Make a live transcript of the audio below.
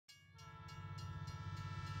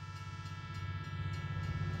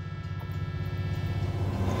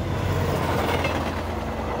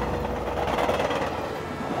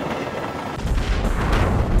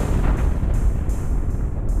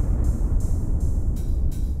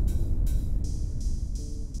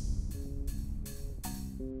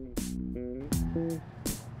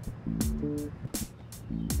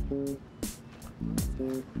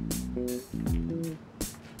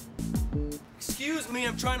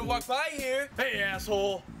trying to walk by here. Hey,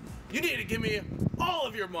 asshole. You need to give me all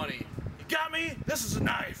of your money. You got me? This is a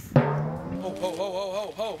knife. Ho, ho, ho, ho,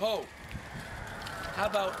 ho, ho, ho. How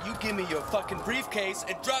about you give me your fucking briefcase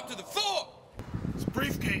and drop to the floor? This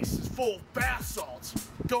briefcase is full of bath salts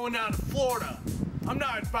going down to Florida. I'm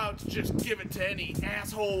not about to just give it to any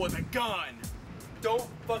asshole with a gun. Don't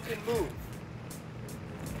fucking move.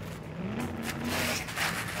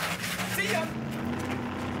 See ya!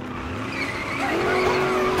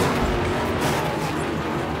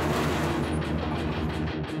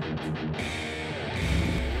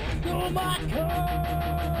 Oh my God!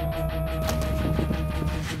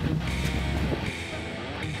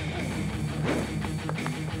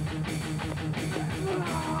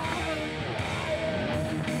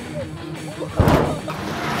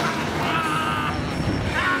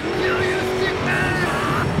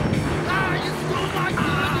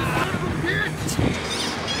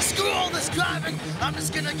 Driving, I'm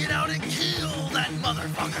just gonna get out and kill that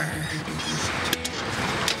motherfucker.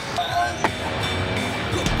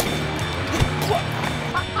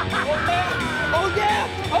 Oh yeah!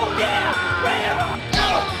 Oh yeah! Bam!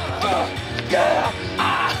 Yeah!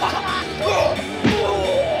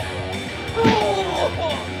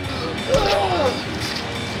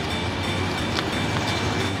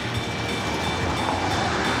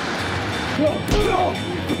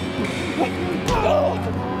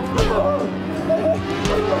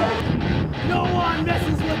 No one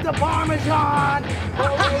messes with the Parmesan!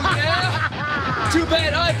 Oh yeah? Too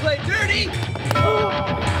bad I play dirty!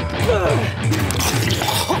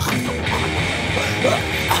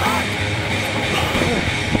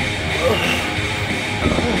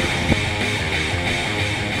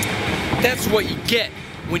 That's what you get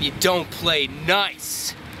when you don't play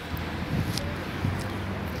nice.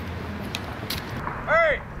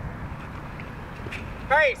 Hey!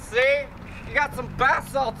 Hey, see? You got some bath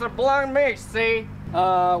salts that belong to me, see?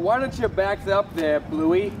 Why don't you back up there,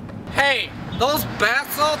 Bluey? Hey, those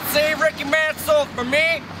bath salts, see, Ricky Man stole from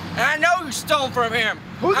me, and I know you stole from him.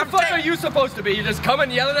 Who the fuck are you supposed to be? You just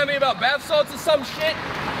coming yelling at me about bath salts or some shit?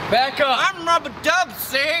 Back up. I'm Rubber Dub,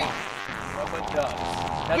 see? Rubber Dub.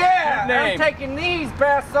 Yeah, I'm taking these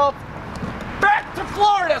bath salts back to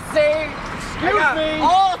Florida, see? Excuse me.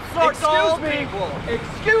 All sorts of old people.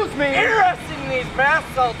 Excuse me. Interested in these bath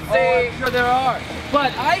salts, see? Oh, I'm sure there are.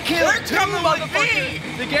 But I killed They're two coming with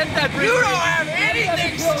motherfuckers to get that You don't have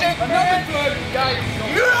anything, stick man.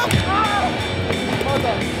 You don't.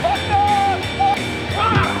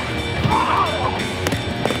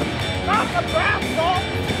 Not the bath salt.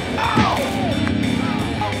 No.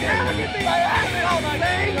 Never get the bath salt,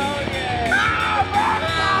 see? No, bath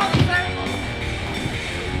salt, see?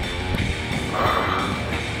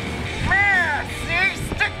 Man, see,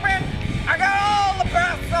 Stickman, I got all the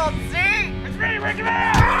bath salts, see? It's me, Ricky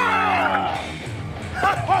Man!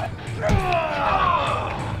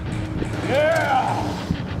 Yeah!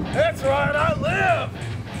 That's right, I live!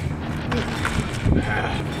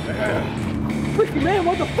 Ricky Man,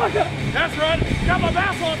 motherfucker! That's right, got my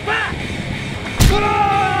bath salts back!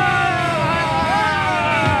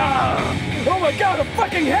 Oh my God, a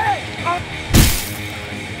fucking head!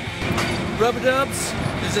 Rubber Dubs,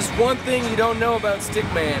 there's just one thing you don't know about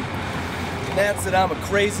Stickman. And that's that I'm a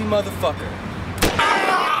crazy motherfucker.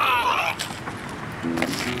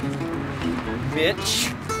 Bitch.